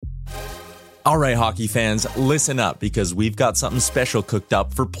All right, hockey fans, listen up because we've got something special cooked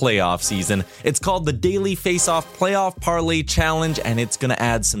up for playoff season. It's called the Daily Face-Off Playoff Parlay Challenge, and it's going to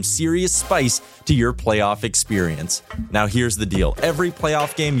add some serious spice to your playoff experience. Now, here's the deal. Every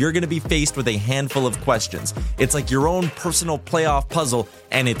playoff game, you're going to be faced with a handful of questions. It's like your own personal playoff puzzle,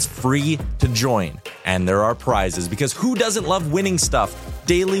 and it's free to join. And there are prizes, because who doesn't love winning stuff?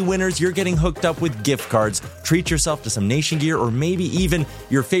 Daily winners, you're getting hooked up with gift cards. Treat yourself to some Nation gear or maybe even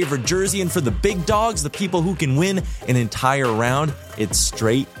your favorite jersey. And for the big dogs, the people who can win an entire round, it's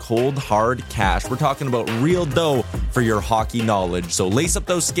straight, cold, hard cash. We're talking about real dough for your hockey knowledge. So lace up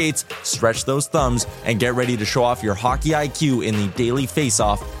those skates, stretch those thumbs, and get ready to show off your hockey IQ in the Daily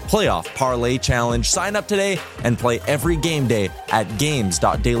Face-Off Playoff Parlay Challenge. Sign up today and play every game day at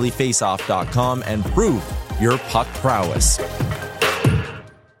games.dailyfaceoff.com and prove your puck prowess.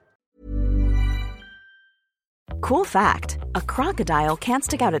 Cool fact, a crocodile can't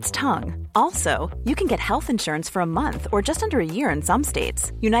stick out its tongue. Also, you can get health insurance for a month or just under a year in some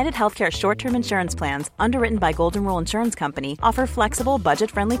states. United Healthcare short-term insurance plans, underwritten by Golden Rule Insurance Company, offer flexible,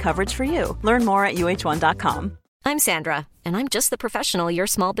 budget-friendly coverage for you. Learn more at uh1.com. I'm Sandra, and I'm just the professional your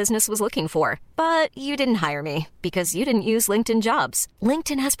small business was looking for. But you didn't hire me because you didn't use LinkedIn Jobs.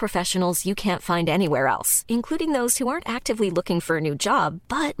 LinkedIn has professionals you can't find anywhere else, including those who aren't actively looking for a new job,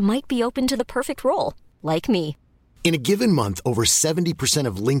 but might be open to the perfect role, like me. In a given month, over 70%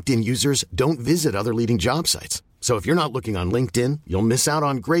 of LinkedIn users don't visit other leading job sites. So if you're not looking on LinkedIn, you'll miss out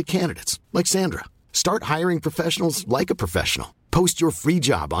on great candidates like Sandra. Start hiring professionals like a professional. Post your free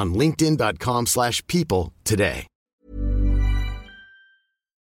job on linkedin.com/people today.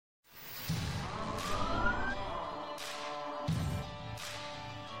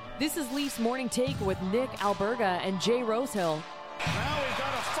 This is Leafs Morning Take with Nick Alberga and Jay Rosehill. Now we've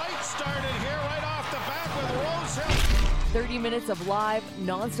got a fight started here right off the bat with Rosehill. 30 minutes of live,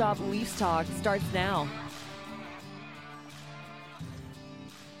 nonstop Leafs talk starts now.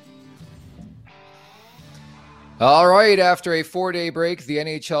 All right, after a 4-day break, the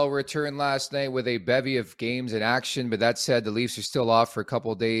NHL returned last night with a bevy of games in action. But that said, the Leafs are still off for a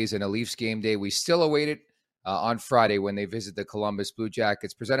couple of days, and a Leafs game day we still await it on Friday when they visit the Columbus Blue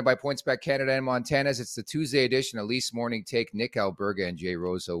Jackets. Presented by PointsBet Canada and Montana's. It's the Tuesday edition of Leafs Morning Take. Nick Alberga and Jay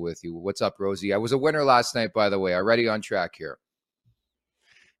Rosehill with you. What's up, Rosie? I was a winner last night, by the way. Already on track here.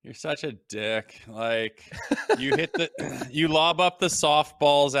 You're such a dick. Like, you you lob up the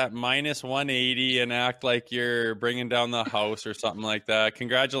softballs at minus 180 and act like you're bringing down the house or something like that.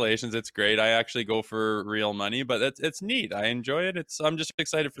 Congratulations. It's great. I actually go for real money, but it's neat. I enjoy it. I'm just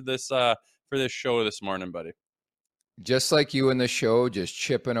excited for this show this morning, buddy. Just like you in the show, just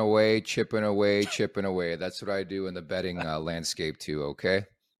chipping away. That's what I do in the betting landscape too, okay?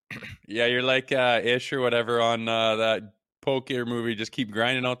 Yeah, you're like Ish or whatever on that poker movie. Just keep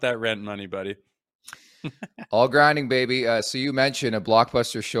grinding out that rent money, buddy. All grinding, baby. So you mentioned a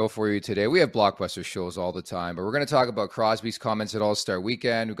blockbuster show for you today. We have blockbuster shows all the time, but we're going to talk about Crosby's comments at All-Star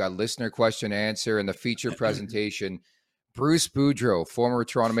Weekend. We've got listener question answer and the feature presentation. Bruce Boudreau, former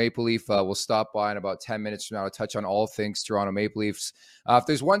Toronto Maple Leaf, will stop by in about 10 minutes from now to touch on all things Toronto Maple Leafs. If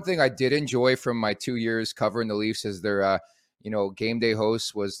there's one thing I did enjoy from my 2 years covering the Leafs as their game day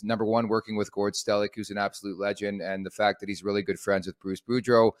host, was number one, working with Gord Stellick, who's an absolute legend, and the fact that he's really good friends with Bruce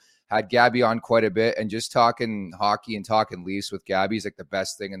Boudreau. Had Gabby on quite a bit, and just talking hockey and talking Leafs with Gabby is like the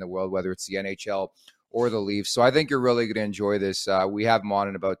best thing in the world, whether it's the NHL or the Leafs. So I think you're really going to enjoy this. We have him on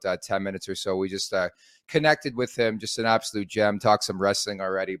in about 10 minutes or so. We just connected with him, just an absolute gem. Talked some wrestling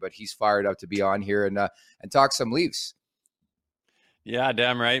already, but he's fired up to be on here and talk some Leafs. Yeah,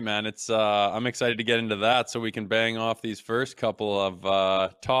 damn right, man. It's I'm excited to get into that so we can bang off these first couple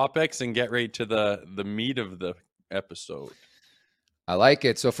of topics and get right to the meat of the episode. I like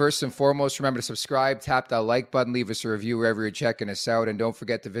it. So first and foremost, remember to subscribe, tap that like button, leave us a review wherever you're checking us out, and don't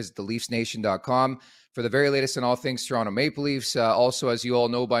forget to visit theleafsnation.com for the very latest in all things Toronto Maple Leafs. Also, as you all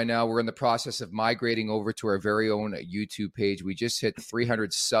know by now, we're in the process of migrating over to our very own YouTube page. We just hit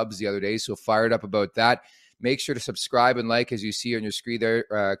 300 subs the other day, so fired up about that. Make sure to subscribe and like, as you see on your screen there,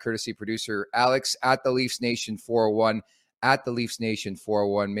 courtesy producer Alex at the Leafs Nation 401, at the Leafs Nation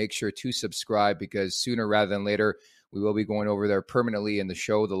 401. Make sure to subscribe because sooner rather than later, we will be going over there permanently, and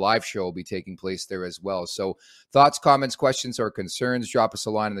the live show will be taking place there as well. So thoughts, comments, questions, or concerns, drop us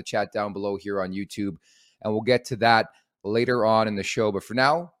a line in the chat down below here on YouTube, and we'll get to that later on in the show. But for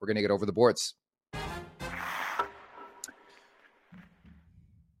now, we're going to get over the boards.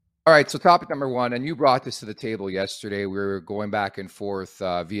 All right, so topic number one, and you brought this to the table yesterday. We were going back and forth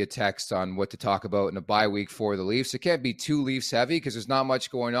via text on what to talk about in a bye week for the Leafs. It can't be too Leafs heavy because there's not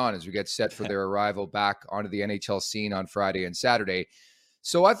much going on as we get set for their arrival back onto the NHL scene on Friday and Saturday.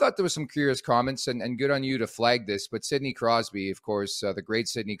 So I thought there was some curious comments, and good on you to flag this. But Sidney Crosby, of course, the great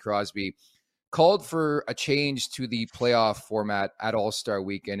Sidney Crosby, called for a change to the playoff format at All-Star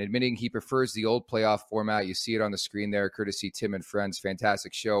Weekend, admitting he prefers the old playoff format. You see it on the screen there, courtesy Tim and Friends.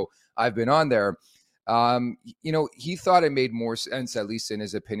 Fantastic show. I've been on there. He thought it made more sense, at least in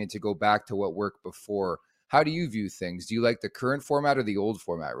his opinion, to go back to what worked before. How do you view things? Do you like the current format or the old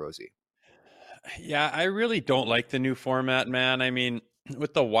format, Rosie? Yeah, I really don't like the new format, man. I mean,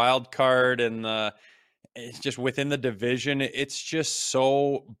 with the wild card and it's just within the division, it's just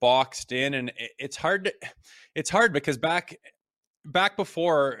so boxed in, and it's hard because back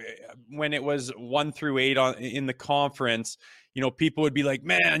before, when it was 1 through 8 in the conference, people would be like,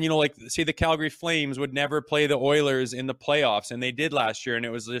 man, like say the Calgary Flames would never play the Oilers in the playoffs, and they did last year, and it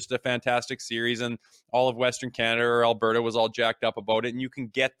was just a fantastic series, and all of Western Canada or Alberta was all jacked up about it, and you can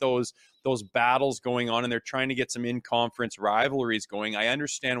get those battles going on, and they're trying to get some in-conference rivalries going. I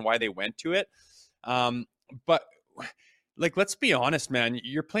understand why they went to it. But like, let's be honest, man,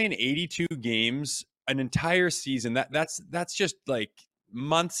 you're playing 82 games an entire season. That's just like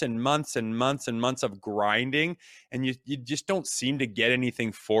months and months and months and months of grinding, and you just don't seem to get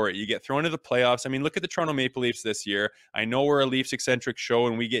anything for it. You get thrown into the playoffs. I mean, look at the Toronto Maple Leafs this year. I know we're a Leafs eccentric show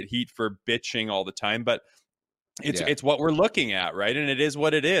and we get heat for bitching all the time, but it's what we're looking at, right? And it is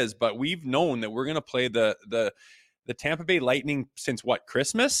what it is. But we've known that we're going to play the Tampa Bay Lightning since what,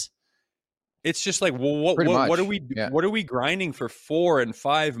 Christmas? It's just like, well, what are we what are we grinding for 4 and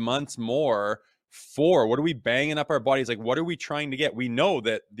 5 months more for? What are we banging up our bodies? Like, what are we trying to get? We know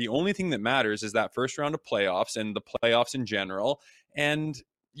that the only thing that matters is that first round of playoffs and the playoffs in general. And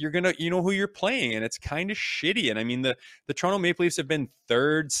you know who you're playing, and it's kind of shitty. And I mean, the Toronto Maple Leafs have been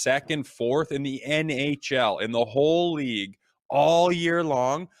 3rd, 2nd, 4th in the NHL, in the whole league, all year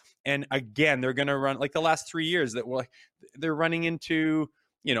long. And again, they're going to run like the last 3 years they're running into,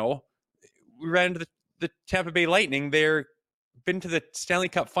 we ran into the Tampa Bay Lightning. They're been to the Stanley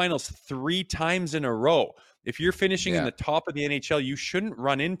Cup Finals 3 times in a row. If you're finishing in the top of the NHL, you shouldn't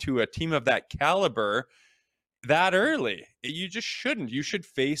run into a team of that caliber that early. You just shouldn't. You should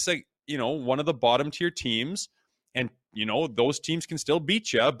face one of the bottom tier teams, and those teams can still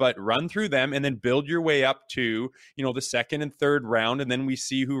beat you, but run through them and then build your way up to the second and third round, and then we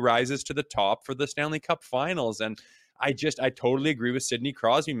see who rises to the top for the Stanley Cup Finals. And I totally agree with Sidney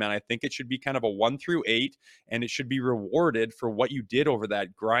Crosby, man. I think it should be kind of a 1 through 8, and it should be rewarded for what you did over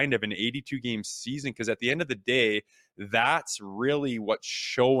that grind of an 82 game season. Because at the end of the day, that's really what's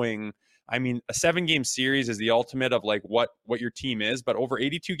showing. I mean, a 7-game series is the ultimate of like what your team is, but over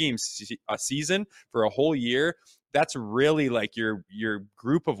 82 games a season for a whole year, that's really like your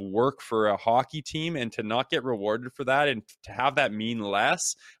group of work for a hockey team. And to not get rewarded for that and to have that mean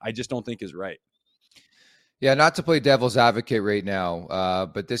less, I just don't think is right. Yeah, not to play devil's advocate right now,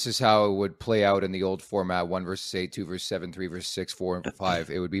 but this is how it would play out in the old format: 1 versus 8, 2 versus 7, 3 versus 6, 4 and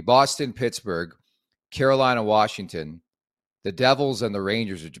 5. It would be Boston, Pittsburgh, Carolina, Washington. The Devils and the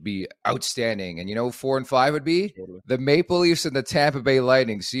Rangers would be outstanding. And 4 and 5 would be the Maple Leafs and the Tampa Bay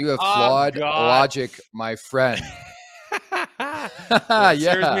Lightning. So you have flawed logic, my friend. Well,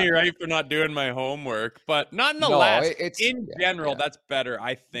 serves me right for not doing my homework, but not in the last. In general, that's better,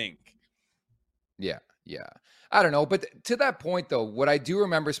 I think. Yeah. I don't know. But to that point, though, what I do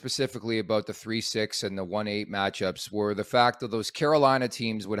remember specifically about the 3-6 and the 1-8 matchups were the fact that those Carolina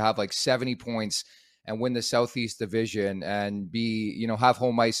teams would have like 70 points and win the Southeast Division and be, have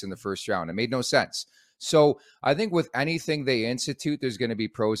home ice in the first round. It made no sense. So I think with anything they institute, there's going to be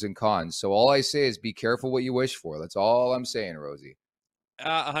pros and cons. So all I say is be careful what you wish for. That's all I'm saying, Rosie.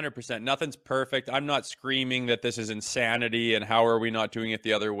 100%. Nothing's perfect. I'm not screaming that this is insanity and how are we not doing it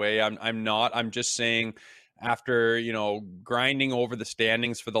the other way. I'm not. I'm just saying, after, grinding over the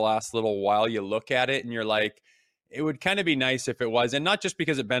standings for the last little while, you look at it and you're like, it would kind of be nice if it was. And not just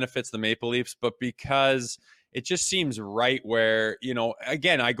because it benefits the Maple Leafs, but because it just seems right where,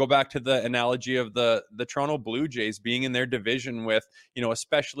 again, I go back to the analogy of the Toronto Blue Jays being in their division with,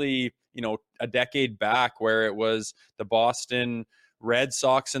 especially, a decade back where it was the Boston Red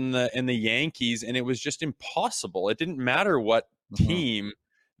Sox and the Yankees, and it was just impossible. It didn't matter what team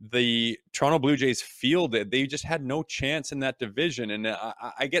the Toronto Blue Jays fielded; they just had no chance in that division. And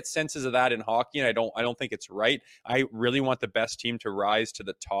I get senses of that in hockey, and I don't think it's right. I really want the best team to rise to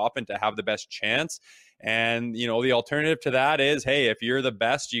the top and to have the best chance. And the alternative to that is, hey, if you're the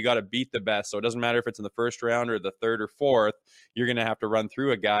best, you got to beat the best. So it doesn't matter if it's in the first round or the third or fourth, you're going to have to run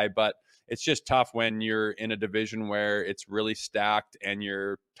through a guy. But it's just tough when you're in a division where it's really stacked and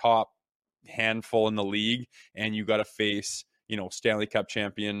you're top handful in the league and you got to face, Stanley Cup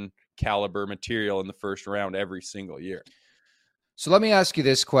champion caliber material in the first round every single year. So let me ask you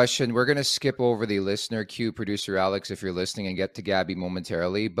this question. We're going to skip over the listener queue, producer Alex, if you're listening, and get to Gabby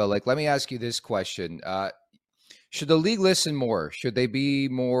momentarily. But let me ask you this question. Should the league listen more? Should they be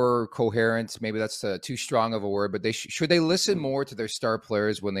more coherent? Maybe that's too strong of a word, but should they listen more to their star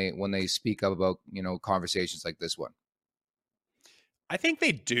players when they speak up about, conversations like this one? I think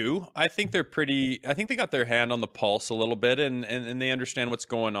they do. I think I think they got their hand on the pulse a little bit, and they understand what's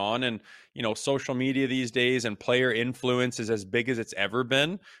going on. And, social media these days and player influence is as big as it's ever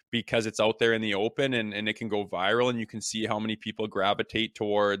been because it's out there in the open, and it can go viral, and you can see how many people gravitate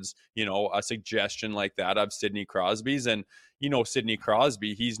towards, a suggestion like that of Sidney Crosby's. And, Sidney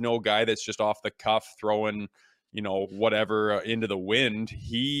Crosby, he's no guy that's just off the cuff throwing, whatever into the wind.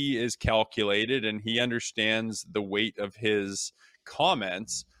 He is calculated and he understands the weight of his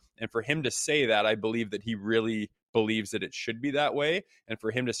comments. And for him to say that, I believe that he really believes that it should be that way. And for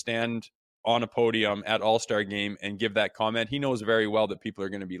him to stand on a podium at All-Star game and give that comment, he knows very well that people are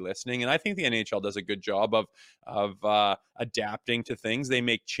going to be listening. And I think the NHL does a good job of adapting to things. They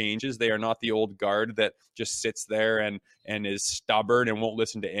make changes. They are not the old guard that just sits there and is stubborn and won't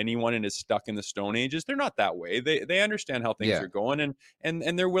listen to anyone and is stuck in the Stone Ages. They're not that way. They understand how things are going,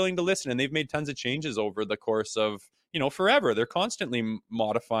 and they're willing to listen. And they've made tons of changes over the course of forever. They're constantly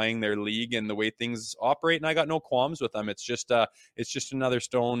modifying their league and the way things operate, and I got no qualms with them. It's just another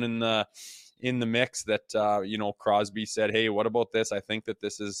stone in the mix that Crosby said, hey, what about this? I think that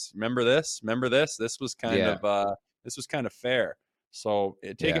remember this was kind of fair. So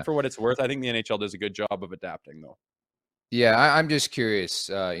take it for what it's worth. I think the NHL does a good job of adapting, though. Yeah, I'm just curious,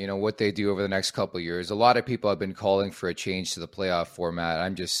 what they do over the next couple of years. A lot of people have been calling for a change to the playoff format.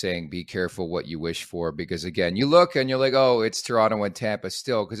 I'm just saying be careful what you wish for, because, again, you look and you're like, oh, it's Toronto and Tampa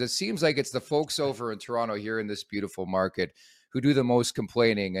still, because it seems like it's the folks over in Toronto here in this beautiful market who do the most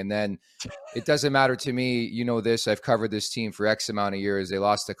complaining. And then it doesn't matter to me. I've covered this team for X amount of years. They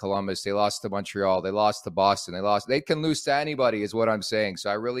lost to Columbus. They lost to Montreal. They lost to Boston. They can lose to anybody is what I'm saying. So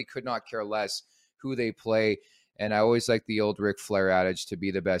I really could not care less who they play. And I always like the old Ric Flair adage, to be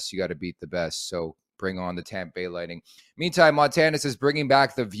the best, you got to beat the best. So bring on the Tampa Bay Lightning. Meantime, Montanus is bringing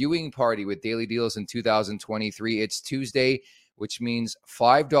back the viewing party with daily deals in 2023. It's Tuesday, which means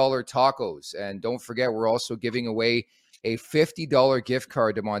 $5 tacos. And don't forget, we're also giving away a $50 gift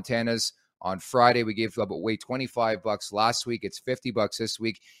card to Montana's. On Friday, we gave away $25 last week. It's $50 this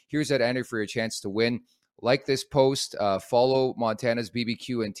week. Here's that enter for your chance to win. Like this post, follow Montana's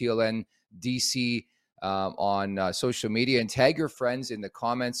BBQ and TLN DC on social media, and tag your friends in the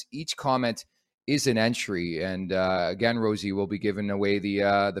comments. Each comment is an entry. And again, Rosie, will be giving away the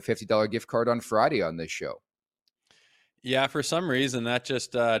 $50 gift card on Friday on this show. Yeah, for some reason that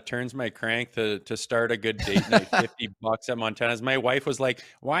just turns my crank to start a good date night. $50 at Montana's. My wife was like,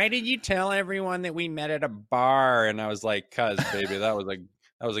 "Why did you tell everyone that we met at a bar?" And I was like, "Cuz, baby, that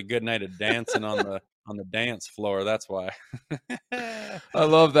was a good night of dancing on the dance floor. That's why." I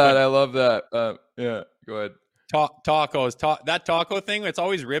love that. Yeah, go ahead. Tacos. That taco thing, it's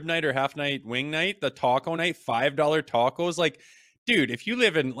always rib night or half night wing night. The taco night, $5 tacos. Like, dude, if you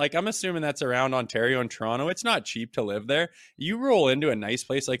live in, I'm assuming that's around Ontario and Toronto, it's not cheap to live there. You roll into a nice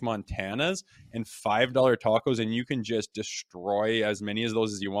place like Montana's and $5 tacos, and you can just destroy as many of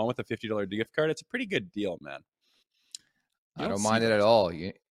those as you want with a $50 gift card. It's a pretty good deal, man. I don't mind it at all.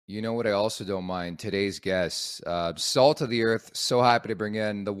 You know what I also don't mind? Today's guest, salt of the earth. So happy to bring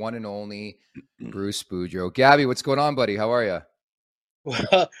in the one and only Bruce Boudreau. Gabby, what's going on, buddy? How are you?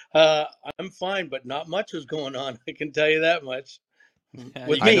 Well, I'm fine, but not much was going on. I can tell you that much.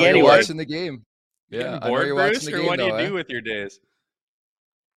 With me, anyway. You're watching the game. Yeah, I know you're watching the game. What do you do with your days?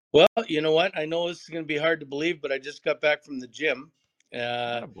 Well, you know what? I know this is going to be hard to believe, but I just got back from the gym.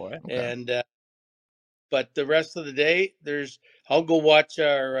 Boy. Okay. And but the rest of the day, I'll go watch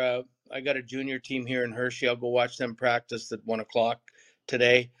I got a junior team here in Hershey. I'll go watch them practice at 1:00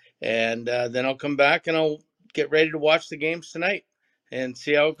 today, and then I'll come back and I'll get ready to watch the games tonight and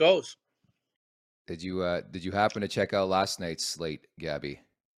see how it goes. Did you happen to check out last night's slate, Gabby?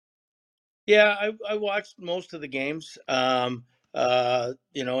 Yeah, I watched most of the games. I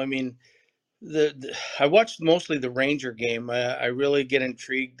mean, I watched mostly the Ranger game. I really get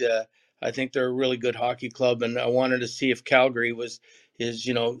intrigued. I think they're a really good hockey club, and I wanted to see if Calgary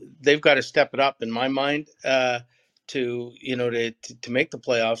they've got to step it up in my mind to make the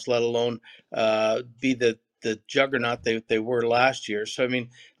playoffs, let alone be the juggernaut they were last year. So I mean,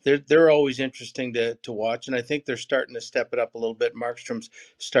 they're always interesting to watch, and I think they're starting to step it up a little bit. Markstrom's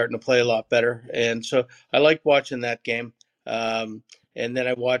starting to play a lot better, and so I like watching that game. And then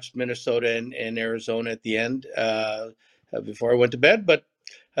I watched Minnesota and Arizona at the end before I went to bed. But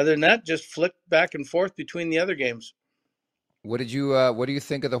other than that, just flicked back and forth between the other games. What do you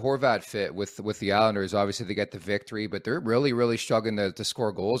think of the Horvat fit with the Islanders? Obviously, they get the victory, but they're really, really struggling to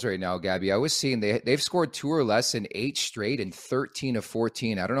score goals right now, Gabby. I was seeing they've scored 2 or less in 8 straight and 13 of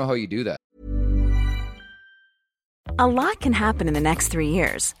 14. I don't know how you do that. A lot can happen in the next 3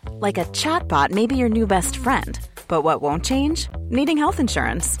 years. Like a chatbot may be your new best friend. But what won't change? Needing health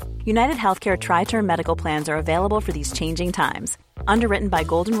insurance. United Healthcare Tri-Term Medical Plans are available for these changing times. Underwritten by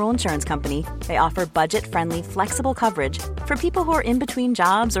Golden Rule Insurance Company, they offer budget-friendly, flexible coverage for people who are in between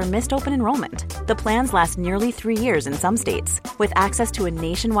jobs or missed open enrollment. The plans last nearly 3 years in some states, with access to a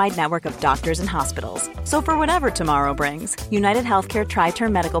nationwide network of doctors and hospitals. So for whatever tomorrow brings, United Healthcare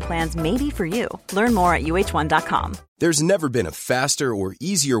Tri-Term Medical Plans may be for you. Learn more at uh1.com. There's never been a faster or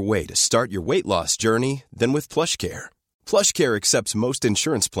easier way to start your weight loss journey than with PlushCare. PlushCare accepts most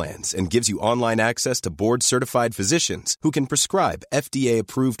insurance plans and gives you online access to board-certified physicians who can prescribe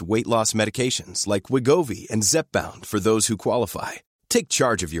FDA-approved weight loss medications like Wegovy and Zepbound for those who qualify. Take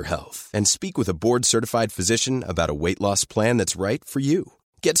charge of your health and speak with a board-certified physician about a weight loss plan that's right for you.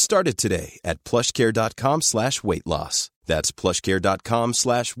 Get started today at plushcare.com/weight loss. That's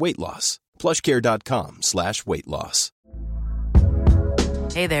plushcare.com/weight loss. plushcare.com/weight loss.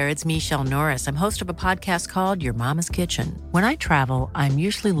 Hey there, it's Michelle Norris. I'm host of a podcast called Your Mama's Kitchen. When I travel, I'm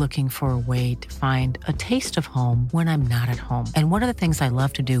usually looking for a way to find a taste of home when I'm not at home. And one of the things I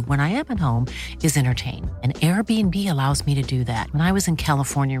love to do when I am at home is entertain. And Airbnb allows me to do that. When I was in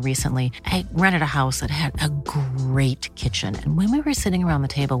California recently, I rented a house that had a great kitchen. And when we were sitting around the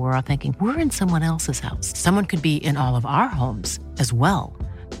table, we were all thinking, we're in someone else's house. Someone could be in all of our homes as well.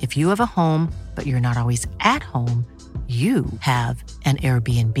 If you have a home, but you're not always at home, you have an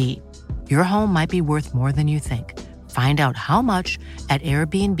Airbnb. Your home might be worth more than you think. Find out how much at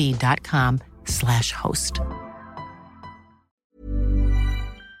airbnb.com/host.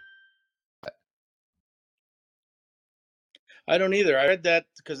 I don't either. I read that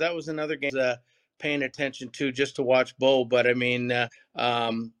because that was another game paying attention to just to watch Bo. But I mean,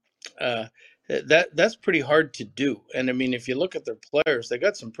 that's pretty hard to do. And I mean, if you look at their players, they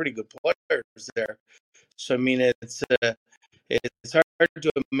got some pretty good players there. So I mean, it's hard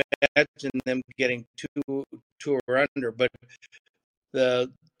to imagine them getting two or under. But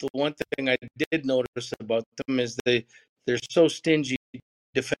the one thing I did notice about them is they're so stingy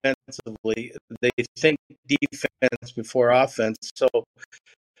defensively. They think defense before offense. So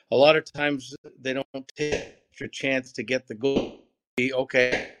a lot of times they don't take an extra chance to get the goal.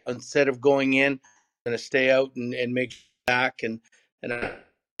 Okay, instead of going in, I'm going to stay out and make back. And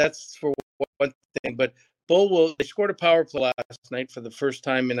that's for one thing. But they scored a power play last night for the first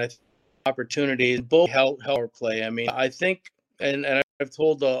time in opportunities. Bo held power play. I mean, I think, and I've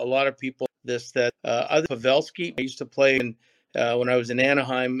told a lot of people this, that other Pavelski, I used to play when I was in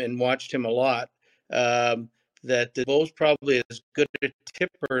Anaheim and watched him a lot, that Bo's probably as good a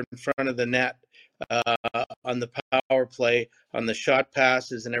tipper in front of the net on the power play, on the shot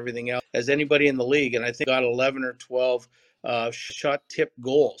passes and everything else as anybody in the league. And I think got 11 or 12 shot tip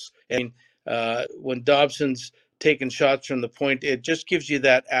goals. And when Dobson's taking shots from the point, it just gives you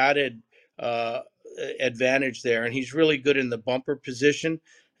that added advantage there. And he's really good in the bumper position,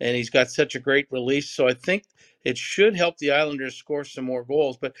 and he's got such a great release. So I think it should help the Islanders score some more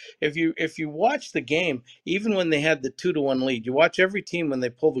goals. But if you watch the game, even when they had the 2-1 lead, you watch every team when they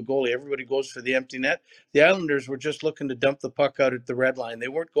pull the goalie, everybody goes for the empty net. The Islanders were just looking to dump the puck out at the red line. They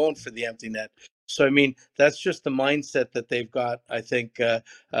weren't going for the empty net. So, I mean, that's just the mindset that they've got, I think,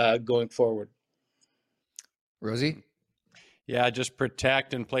 going forward. Rosie? Yeah, just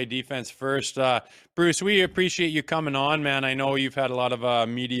protect and play defense first. Bruce, we appreciate you coming on, man. I know you've had a lot of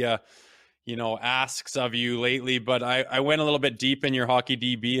media, asks of you lately, but I went a little bit deep in your hockey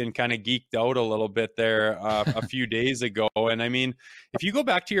DB and kind of geeked out a little bit there a few days ago. And I mean, if you go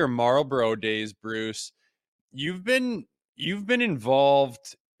back to your Marlborough days, Bruce, you've been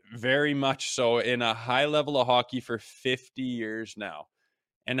involved very much so in a high level of hockey for 50 years now.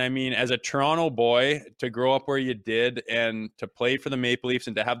 And I mean, as a Toronto boy, to grow up where you did and to play for the Maple Leafs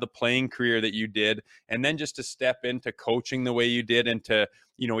and to have the playing career that you did, and then just to step into coaching the way you did and to,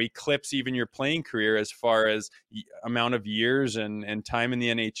 eclipse even your playing career as far as amount of years and time in the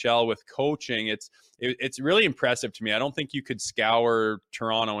NHL with coaching, it's really impressive to me. I don't think you could scour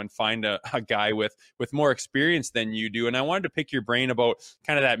Toronto and find a guy with more experience than you do. And I wanted to pick your brain about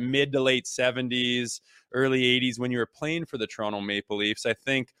kind of that mid to late 70s, early 80s when you were playing for the Toronto Maple Leafs. I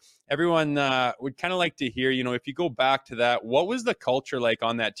think everyone would kind of like to hear, if you go back to that, what was the culture like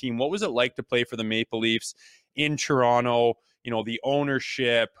on that team? What was it like to play for the Maple Leafs in Toronto? The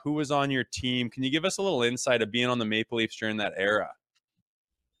ownership, who was on your team? Can you give us a little insight of being on the Maple Leafs during that era?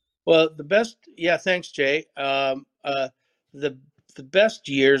 Well, thanks, Jay. The the the best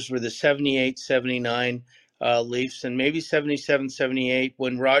years were the 78, 79 Leafs, and maybe 77, 78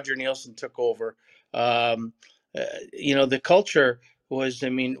 when Roger Nielsen took over. Um, the culture was, I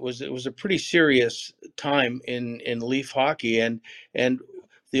mean, it was a pretty serious time in Leaf hockey, and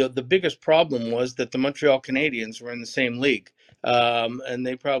the biggest problem was that the Montreal Canadiens were in the same league. And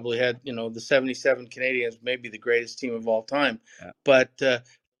they probably had, the 77 Canadiens, maybe the greatest team of all time. Yeah. But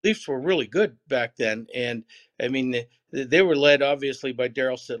Leafs were really good back then. And I mean, they were led obviously by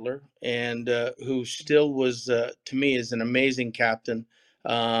Daryl Sittler, and who still was, to me, is an amazing captain.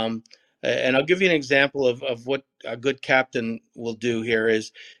 And I'll give you an example of what a good captain will do here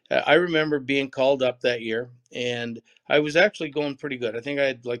is I remember being called up that year, and I was actually going pretty good. I think I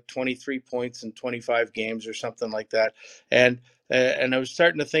had like 23 points in 25 games or something like that. And I was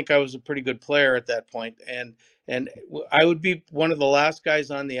starting to think I was a pretty good player at that point. And I would be one of the last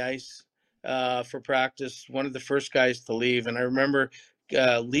guys on the ice for practice, one of the first guys to leave. And I remember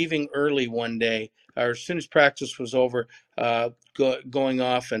leaving early one day, or as soon as practice was over, going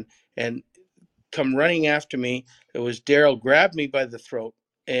off and come running after me. It was Daryl grabbed me by the throat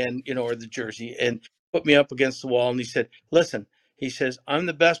and, or the jersey, and put me up against the wall. And he said, listen, he says, I'm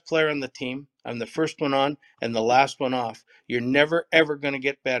the best player on the team. I'm the first one on and the last one off. You're never, ever going to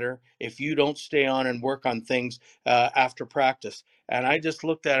get better if you don't stay on and work on things after practice. And I just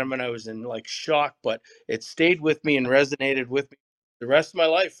looked at him and I was in like shock, but it stayed with me and resonated with me the rest of my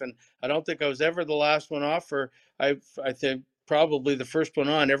life. And I don't think I was ever the last one off, or I think probably the first one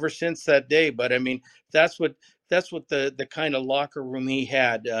on ever since that day. But I mean, that's what the kind of locker room he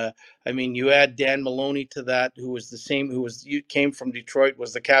had. I mean, you add Dan Maloney to that, who was the same, you came from Detroit,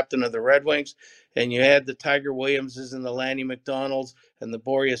 was the captain of the Red Wings, and you had the Tiger Williamses and the Lanny McDonalds and the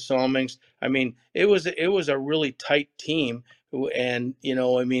Boreas Salmings. I mean, it was a really tight team, and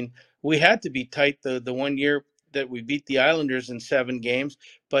I mean, we had to be tight the one year that we beat the Islanders in 7 games,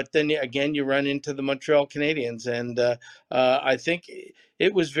 but then again you run into the Montreal Canadiens, and I think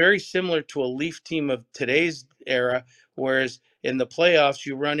it was very similar to a Leaf team of today's era, whereas in the playoffs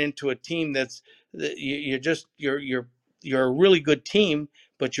you run into a team you're a really good team,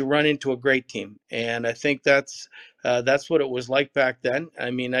 but you run into a great team, and I think that's what it was like back then.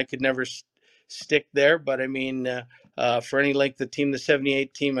 I mean, I could never stick there, but I mean, for any length of team, the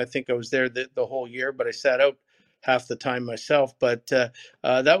 78 team, I think I was there the whole year, but I sat out half the time myself. But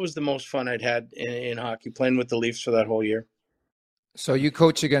that was the most fun I'd had in hockey, playing with the Leafs for that whole year. So you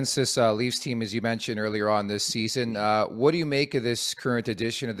coach against this Leafs team, as you mentioned earlier on this season. What do you make of this current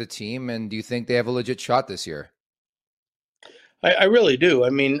edition of the team, and do you think they have a legit shot this year? I really do. I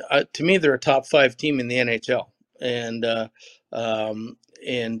mean, to me, they're a top 5 team in the NHL, and um,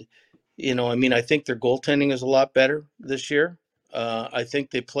 and I mean, I think their goaltending is a lot better this year. I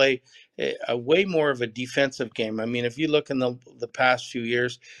think they play a way more of a defensive game. I mean, if you look in the past few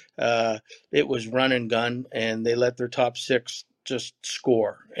years, it was run and gun, and they let their top 6 just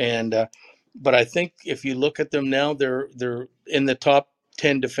score. And but I think if you look at them now, they're in the top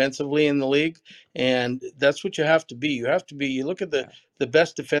 10 defensively in the league, and that's what you have to be. You look at the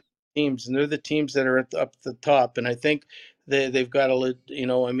best defensive teams, and they're the teams that are up the top. And I think they've got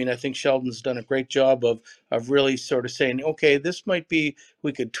I mean, I think Sheldon's done a great job of really sort of saying, okay, this might be,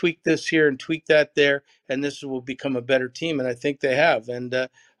 we could tweak this here and tweak that there, and this will become a better team. And I think they have. And I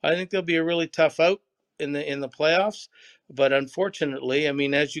think they'll be a really tough out in the playoffs. But unfortunately, I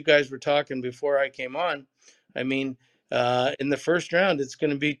mean, as you guys were talking before I came on, I mean, in the first round, it's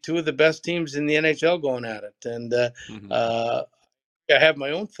going to be 2 of the best teams in the NHL going at it. And I have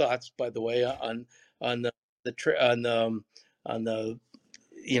my own thoughts, by the way, on the the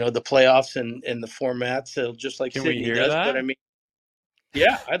playoffs and the formats. So just like Can we Sydney hear does. that? But I mean,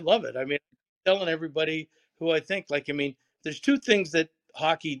 yeah, I'd love it. I mean, I'm telling everybody who I think, like, I mean, there's 2 things that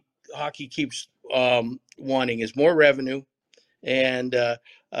hockey keeps wanting is more revenue, and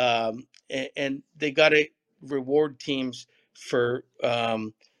and they got to reward teams for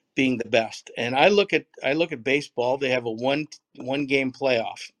being the best. And I look at baseball. They have a one game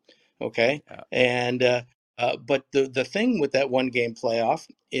playoff, okay, Yeah. and but the thing with that one game playoff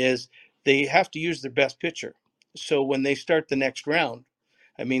is they have to use their best pitcher. So when they start the next round,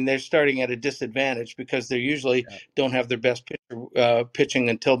 I mean, they're starting at a disadvantage because they usually don't have their best pitcher pitching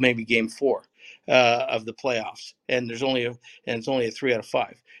until maybe game 4 of the playoffs, and it's only a 3 out of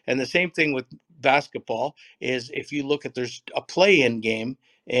 5. And the same thing with basketball is if you look at there's a play-in game,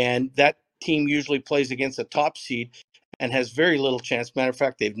 and that team usually plays against a top seed and has very little chance. Matter of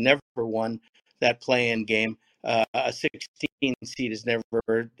fact, they've never won that play-in game a 16 seed has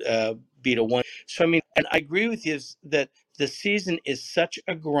never beat a 1. So I mean, and I agree with you that the season is such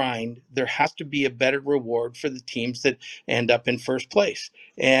a grind. There has to be a better reward for the teams that end up in first place.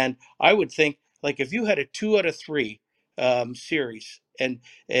 And I would think, like, if you had a 2 out of 3 series and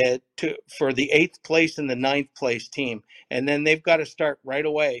for the 8th place and the 9th place team, and then they've got to start right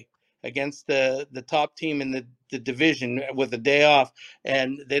away against the top team in the division with a day off,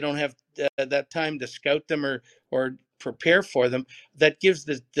 and they don't have that time to scout them or prepare for them. That gives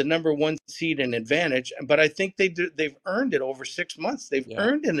the number 1 seed an advantage. But I think they've earned it over 6 months. They've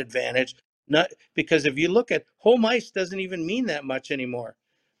earned an advantage, not because if you look at home ice, doesn't even mean that much anymore.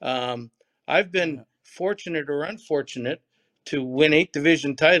 I've been fortunate or unfortunate to win 8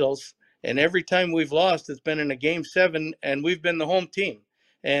 division titles, and every time we've lost, it's been in a game 7, and we've been the home team.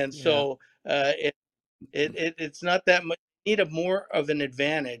 And so it's not that much. You need a more of an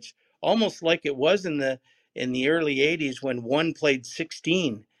advantage, almost like it was in the early 80s when one played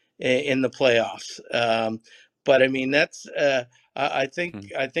 16 in the playoffs. But I mean, that's I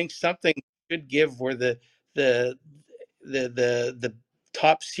think something should give where the the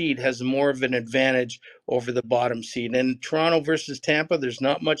top seed has more of an advantage over the bottom seed. And Toronto versus Tampa, there's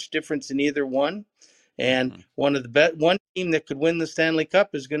not much difference in either one. And one team that could win the Stanley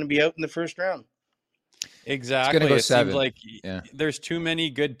Cup is going to be out in the first round. Exactly. It's going to go it 7. seems like there's too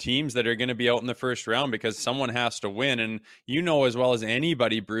many good teams that are going to be out in the first round because someone has to win. And you know as well as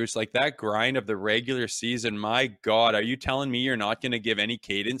anybody, Bruce, like that grind of the regular season, my God, are you telling me you're not going to give any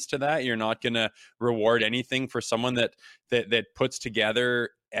cadence to that? You're not going to reward anything for someone that puts together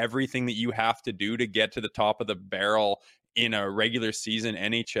everything that you have to do to get to the top of the barrel in a regular season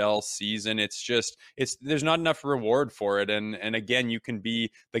NHL season? There's not enough reward for it. And again, you can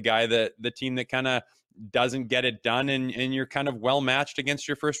be the guy that the team that kind of doesn't get it done, and you're kind of well matched against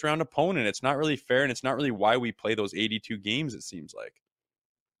your first round opponent. It's not really fair, and it's not really why we play those 82 games, it seems like.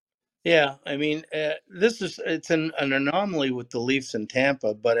 Yeah, I mean, it's an anomaly with the Leafs in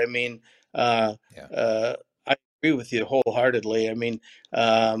Tampa, but I mean, I agree with you wholeheartedly. I mean,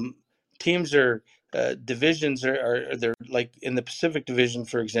 teams divisions they're like in the Pacific Division,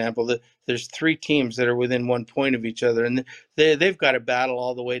 for example. There's 3 teams that are within 1 point of each other, and they've got to battle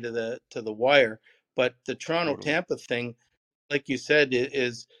all the way to the wire. But the Toronto Tampa thing, like you said,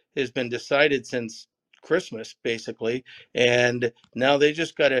 has been decided since Christmas, basically, and now they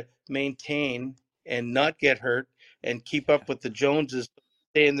just got to maintain and not get hurt and keep up with the Joneses,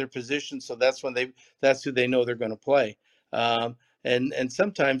 stay in their position. So that's who they know they're going to play. And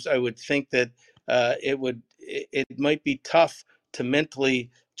sometimes I would think that it might be tough to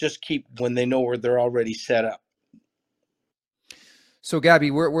mentally just keep when they know where they're already set up. So, Gabby,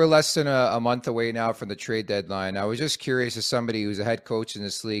 we're less than a month away now from the trade deadline. I was just curious, as somebody who's a head coach in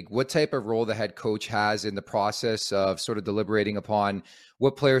this league, what type of role the head coach has in the process of sort of deliberating upon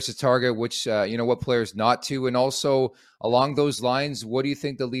what players to target, which, what players not to. And also along those lines, what do you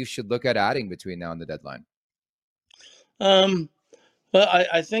think the Leafs should look at adding between now and the deadline? Well,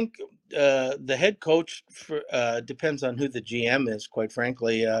 I think the head coach depends on who the GM is, quite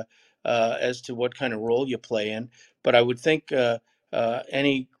frankly, as to what kind of role you play in. But I would think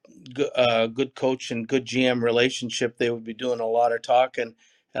any good coach and good GM relationship, they would be doing a lot of talking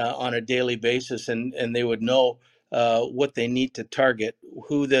on a daily basis, and they would know what they need to target,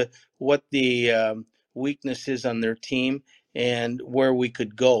 what the weakness is on their team, and where we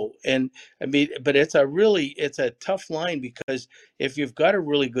could go. And I mean, but it's a tough line, because if you've got a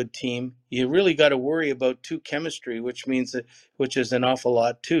really good team, you really got to worry about chemistry, which is an awful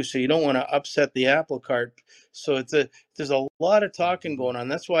lot too. So you don't want to upset the apple cart. So there's a lot of talking going on.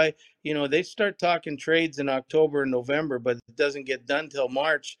 That's why, they start talking trades in October and November, but it doesn't get done till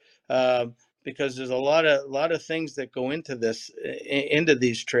March, because there's a lot of things that go into into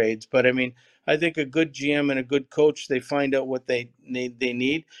these trades. But I mean, I think a good GM and a good coach, they find out what they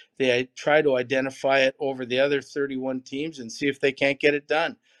need. They try to identify it over the other 31 teams and see if they can't get it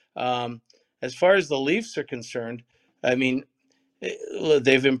done. As far as the Leafs are concerned, I mean,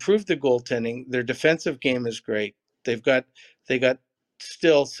 they've improved the goaltending. Their defensive game is great. They got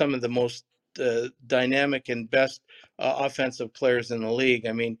still some of the most dynamic and best offensive players in the league.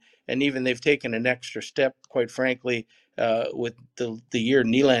 I mean, and even they've taken an extra step, quite frankly, with the year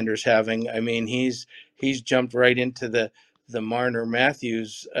Nylander's having. I mean, he's jumped right into the Marner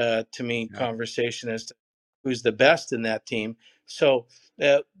Matthews to me conversation as to who's the best in that team. So,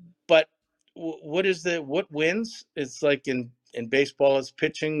 but what wins? It's like in baseball, it's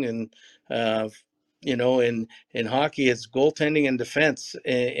pitching, and in hockey, it's goaltending and defense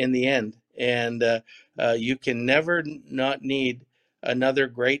in the end. And you can never not need another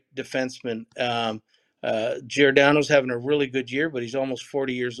great defenseman. Giordano's having a really good year, but he's almost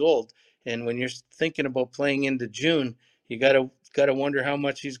 40 years old. And when you're thinking about playing into June, you gotta wonder how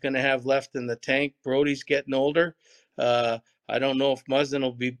much he's going to have left in the tank. Brody's getting older. I don't know if Muzzin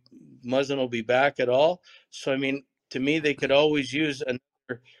will be back at all. So I mean, to me, they could always use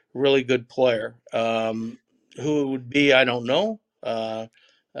another really good player. Who it would be, I don't know.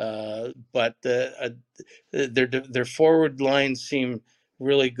 But their forward lines seem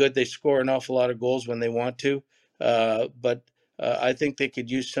really good. They score an awful lot of goals when they want to. But I think they could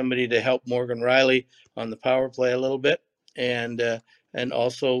use somebody to help Morgan Riley on the power play a little bit, and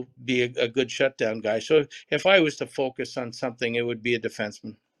also be a good shutdown guy. So if I was to focus on something, it would be a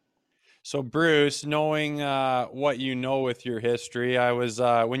defenseman. So, Bruce, knowing what you know with your history, I was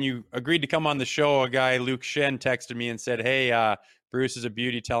when you agreed to come on the show, a guy, Luke Shen, texted me and said, "Hey, Bruce is a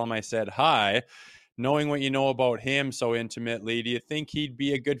beauty. Tell him I said hi." Knowing what you know about him so intimately, do you think he'd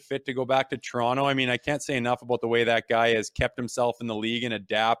be a good fit to go back to Toronto? I mean, I can't say enough about the way that guy has kept himself in the league and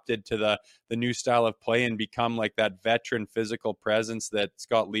adapted to the new style of play and become like that veteran physical presence that's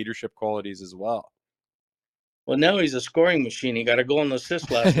got leadership qualities as well. Well, now he's a scoring machine. He got a goal and assist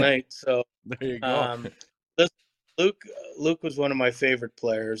last night. So there you go. Luke was one of my favorite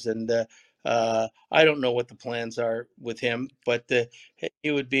players, and I don't know what the plans are with him, but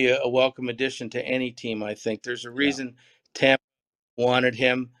he would be a welcome addition to any team. I think there's a reason Tampa wanted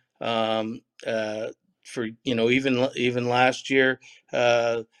him, for even last year.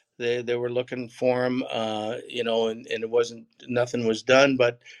 They were looking for him, and it wasn't, nothing was done.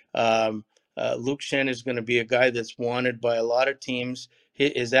 But Luke Shen is going to be a guy that's wanted by a lot of teams.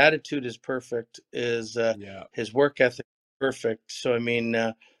 His attitude is perfect. His work ethic is perfect. So I mean,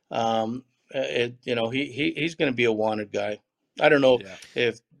 he's going to be a wanted guy. I don't know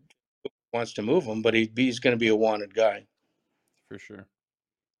if he wants to move him, but he's going to be a wanted guy for sure.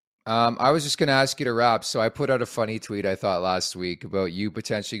 I was just going to ask you to wrap. So I put out a funny tweet, I thought, last week about you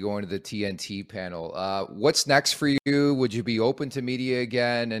potentially going to the TNT panel. What's next for you? Would you be open to media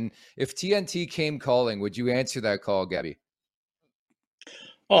again? And if TNT came calling, would you answer that call, Gabby?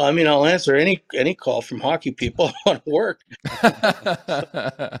 Oh, I mean, I'll answer any call from hockey people. I want to work.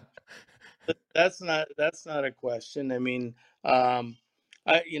 That's not a question. I mean,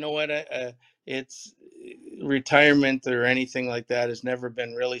 you know what? It's retirement or anything like that has never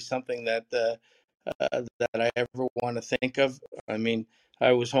been really something that I ever want to think of. I mean,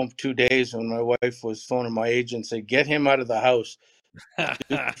 I was home 2 days when my wife was phoning my agent and said, "Get him out of the house. Find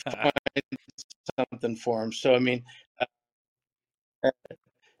something for him." So I mean,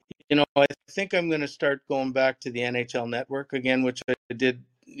 I think I'm going to start going back to the NHL Network again, which I did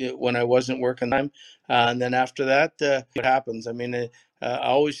when I wasn't working time. And then after that, what happens? I mean, I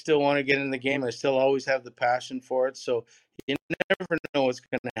always still want to get in the game. I still always have the passion for it. So you never know what's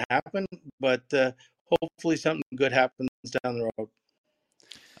going to happen, but hopefully something good happens down the road.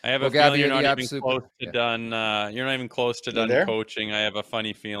 I have a feeling you're not even close to done. You're not even close to done coaching. I have a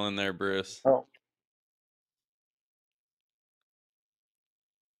funny feeling there, Bruce. Oh.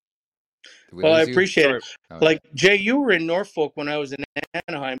 Well, I appreciate it. Like, Jay, you were in Norfolk when I was in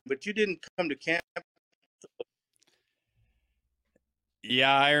Anaheim, but you didn't come to camp.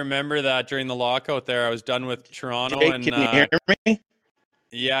 Yeah, I remember that during the lockout there. I was done with Toronto. Jay, and can you hear me?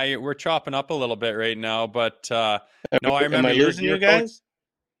 Yeah, we're chopping up a little bit right now, but no, I remember. Am I losing you guys?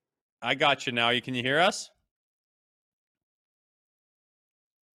 I got you now. Can you hear us?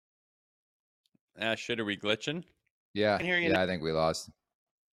 Shit, are we glitching? Yeah, I think we lost.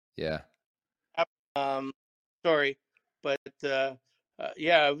 Yeah. Sorry, but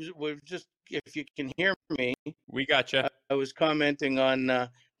yeah, we're just, if you can hear me, we got you. I was commenting on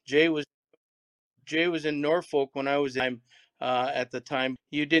Jay was in Norfolk when I was in at the time.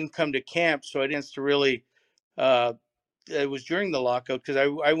 You didn't come to camp, so I didn't really. It was during the lockout because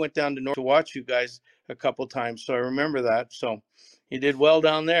I went down to North to watch you guys a couple times, so I remember that. So you did well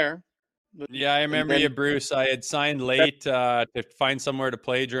down there. Yeah, I remember you, Bruce. I had signed late to find somewhere to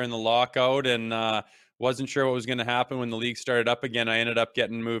play during the lockout, and wasn't sure what was going to happen when the league started up again. I ended up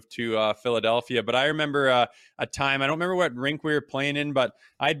getting moved to Philadelphia. But I remember a time, I don't remember what rink we were playing in, but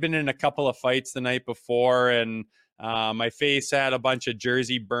I'd been in a couple of fights the night before, and my face had a bunch of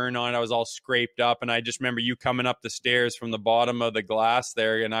jersey burn on it. I was all scraped up, and I just remember you coming up the stairs from the bottom of the glass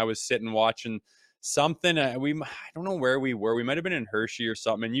there, and I was sitting watching something. I don't know where we were. We might have been in Hershey or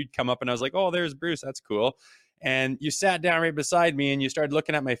something, and you'd come up, and I was like, "Oh, there's Bruce. That's cool." And you sat down right beside me, and you started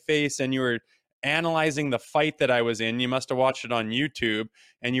looking at my face, and you were analyzing the fight that I was in. You must have watched it on YouTube,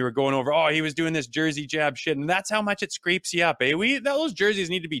 and you were going over, "Oh, he was doing this jersey jab shit," and that's how much it scrapes you up. Those jerseys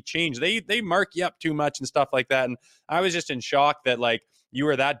need to be changed. They mark you up too much and stuff like that. And I was just in shock that, like, you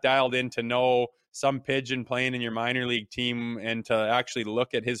were that dialed in to know some pigeon playing in your minor league team and to actually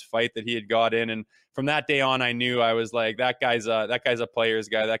look at his fight that he had got in. And from that day on, I knew, I was like, that guy's a player's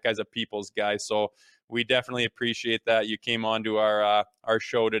guy. That guy's a people's guy. So we definitely appreciate that you came on to our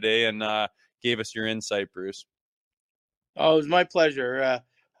show today and gave us your insight, Bruce. Oh, it was my pleasure.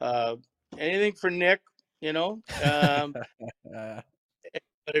 Anything for Nick, but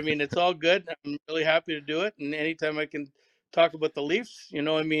I mean, it's all good. I'm really happy to do it. And anytime I can talk about the Leafs,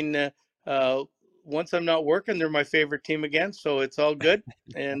 once I'm not working, they're my favorite team again. So it's all good.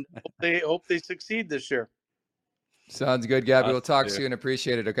 And hope they succeed this year. Sounds good, Gabby. We'll talk soon.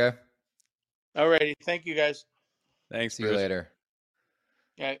 Appreciate it. Okay. All righty. Thank you, guys. Thanks. See you later.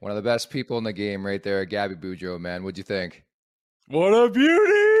 Right. One of the best people in the game right there, Gabby Boudreau, man. What'd you think? What a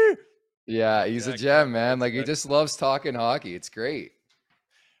beauty. Yeah, he's a gem, man. Like, he just loves talking hockey. It's great.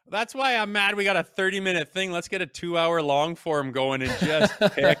 That's why I'm mad we got a 30-minute thing. Let's get a 2-hour long form going and just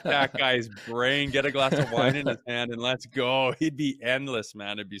pick that guy's brain, get a glass of wine in his hand, and let's go. He'd be endless,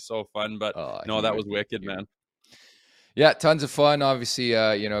 man. It'd be so fun. But no, that was wicked, man. Yeah, tons of fun. Obviously,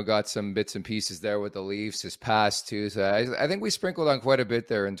 got some bits and pieces there with the Leafs this past too. So I think we sprinkled on quite a bit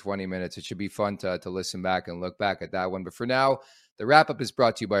there in 20 minutes. It should be fun to listen back and look back at that one. But for now, the wrap-up is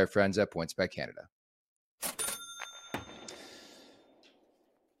brought to you by our friends at PointsBet Canada.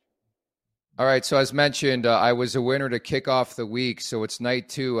 All right, so as mentioned, I was a winner to kick off the week, so it's night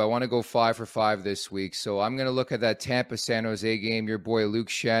 2. I want to go 5 for 5 this week. So I'm going to look at that Tampa-San Jose game. Your boy Luke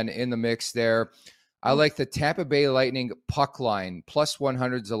Shen in the mix there. I like the Tampa Bay Lightning puck line. Plus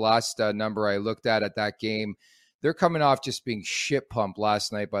 100 is the last number I looked at that game. They're coming off just being shit pumped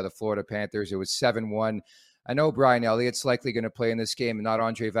last night by the Florida Panthers. It was 7-1. I know Brian Elliott's likely going to play in this game and not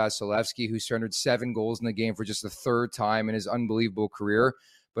Andrei Vasilevsky, who surrendered 7 goals in the game for just the 3rd time in his unbelievable career.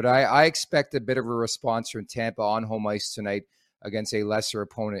 But I expect a bit of a response from Tampa on home ice tonight against a lesser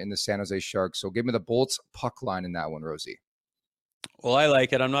opponent in the San Jose Sharks. So give me the Bolts puck line in that one, Rosie. Well, I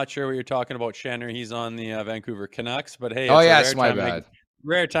like it. I'm not sure what you're talking about, Shanner. He's on the Vancouver Canucks, but hey, it's my bad.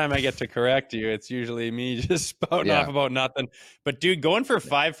 Rare time I get to correct you. It's usually me just spouting off about nothing. But dude, going for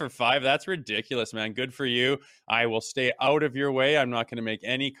 5 for 5, that's ridiculous, man. Good for you. I will stay out of your way. I'm not going to make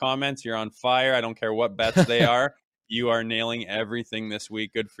any comments. You're on fire. I don't care what bets they are. You are nailing everything this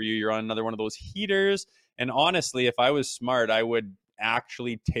week. Good for you. You're on another one of those heaters. And honestly, if I was smart, I would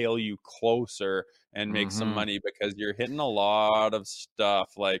actually tail you closer and make some money because you're hitting a lot of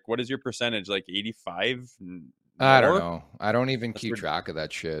stuff. Like, what is your percentage? Like 85? I don't know. I don't even keep track of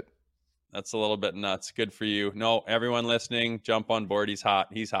that shit. That's a little bit nuts. Good for you. No, everyone listening, jump on board. He's hot.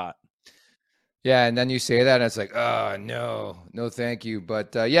 He's hot. Yeah, and then you say that, and it's like, oh, no, thank you.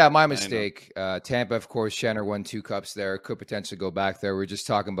 But, my mistake. Tampa, of course, Shanner won 2 cups there. Could potentially go back there. We are just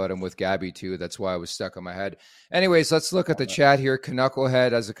talking about him with Gabby, too. That's why I was stuck on my head. Anyways, let's look at the chat here.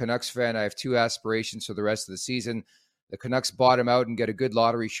 Canucklehead, as a Canucks fan, I have 2 aspirations for the rest of the season. The Canucks bottom out and get a good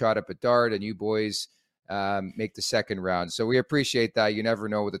lottery shot up at Dart, and you boys make the second round. So we appreciate that. You never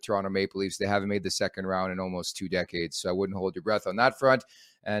know with the Toronto Maple Leafs. They haven't made the second round in almost 2 decades. So I wouldn't hold your breath on that front.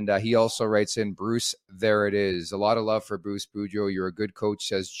 And he also writes in, Bruce, there it is. A lot of love for Bruce Boudreau. You're a good coach,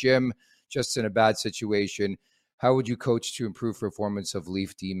 says Jim, just in a bad situation. How would you coach to improve performance of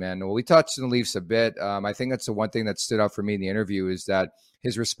Leaf D-men? Well, we touched on the Leafs a bit. I think that's the one thing that stood out for me in the interview is that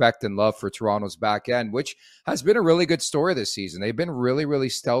his respect and love for Toronto's back end, which has been a really good story this season. They've been really, really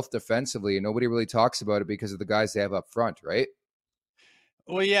stealth defensively, and nobody really talks about it because of the guys they have up front, right?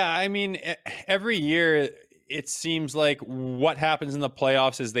 Well, yeah. I mean, every year it seems like what happens in the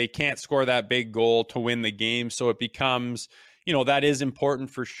playoffs is they can't score that big goal to win the game. So it becomes, that is important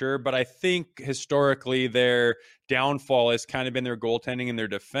for sure. But I think historically their downfall has kind of been their goaltending and their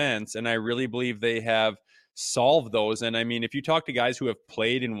defense. And I really believe they have solved those. And I mean, if you talk to guys who have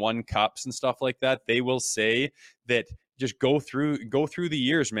played and won cups and stuff like that, they will say that just go through the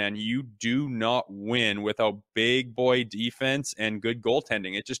years, man. You do not win without big boy defense and good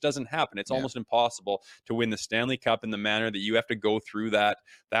goaltending. It just doesn't happen. It's almost impossible to win the Stanley Cup in the manner that you have to go through that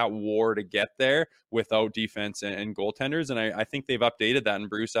war to get there without defense and goaltenders. And I think they've updated that. And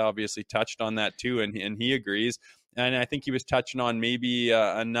Bruce obviously touched on that too. And he agrees. And I think he was touching on maybe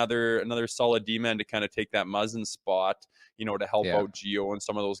another solid D-man to kind of take that Muzzin spot, to help out Gio and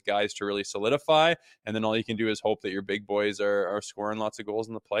some of those guys to really solidify. And then all you can do is hope that your big boys are scoring lots of goals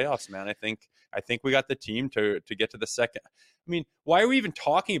in the playoffs, man. I think we got the team to get to the second. I mean, why are we even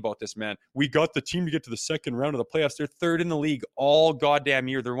talking about this, man? We got the team to get to the second round of the playoffs. They're 3rd in the league all goddamn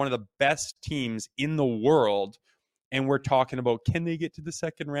year. They're one of the best teams in the world. And we're talking about, can they get to the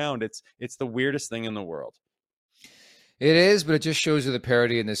second round? It's the weirdest thing in the world. It is, but it just shows you the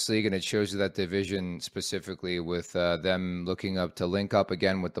parity in this league, and it shows you that division specifically with them looking up to link up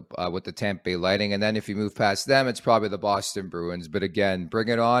again with the Tampa Bay Lightning. And then if you move past them, it's probably the Boston Bruins. But again, bring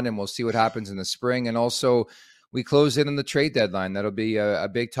it on, and we'll see what happens in the spring. And also, we close in on the trade deadline. That'll be a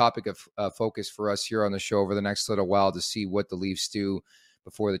big topic of focus for us here on the show over the next little while to see what the Leafs do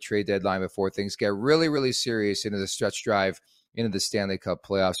before the trade deadline, before things get really, really serious into the stretch drive into the Stanley Cup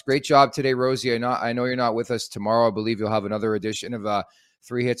playoffs. Great job today, Rosie. I know you're not with us tomorrow. I believe you'll have another edition of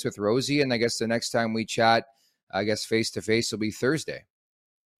 3 Hits with Rosie. And I guess the next time we chat, face-to-face will be Thursday.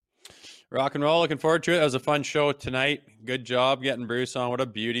 Rock and roll. Looking forward to it. That was a fun show tonight. Good job getting Bruce on. What a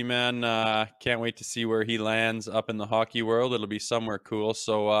beauty, man. Can't wait to see where he lands up in the hockey world. It'll be somewhere cool.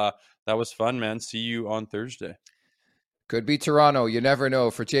 So that was fun, man. See you on Thursday. Could be Toronto. You never know.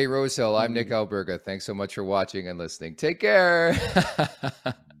 For Jay Rosehill, I'm Nick Alberga. Thanks so much for watching and listening. Take care.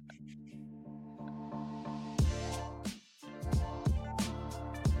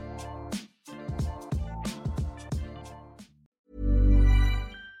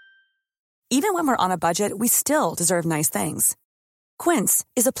 Even when we're on a budget, we still deserve nice things. Quince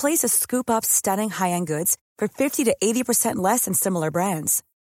is a place to scoop up stunning high-end goods for 50 to 80% less than similar brands.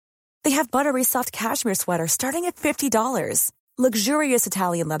 They have buttery soft cashmere sweaters starting at $50, luxurious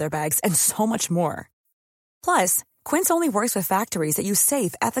Italian leather bags, and so much more. Plus, Quince only works with factories that use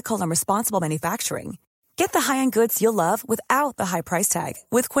safe, ethical, and responsible manufacturing. Get the high-end goods you'll love without the high price tag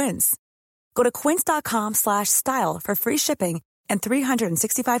with Quince. Go to quince.com/style for free shipping and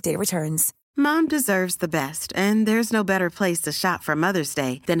 365-day returns. Mom deserves the best, and there's no better place to shop for Mother's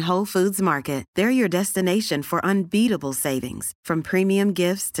Day than Whole Foods Market. They're your destination for unbeatable savings, from premium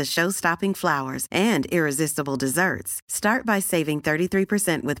gifts to show-stopping flowers and irresistible desserts. Start by saving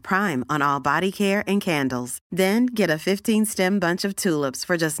 33% with Prime on all body care and candles. Then get a 15-stem bunch of tulips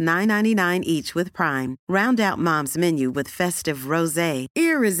for just $9.99 each with Prime. Round out Mom's menu with festive rosé,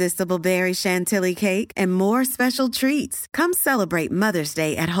 irresistible berry chantilly cake, and more special treats. Come celebrate Mother's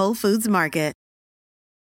Day at Whole Foods Market.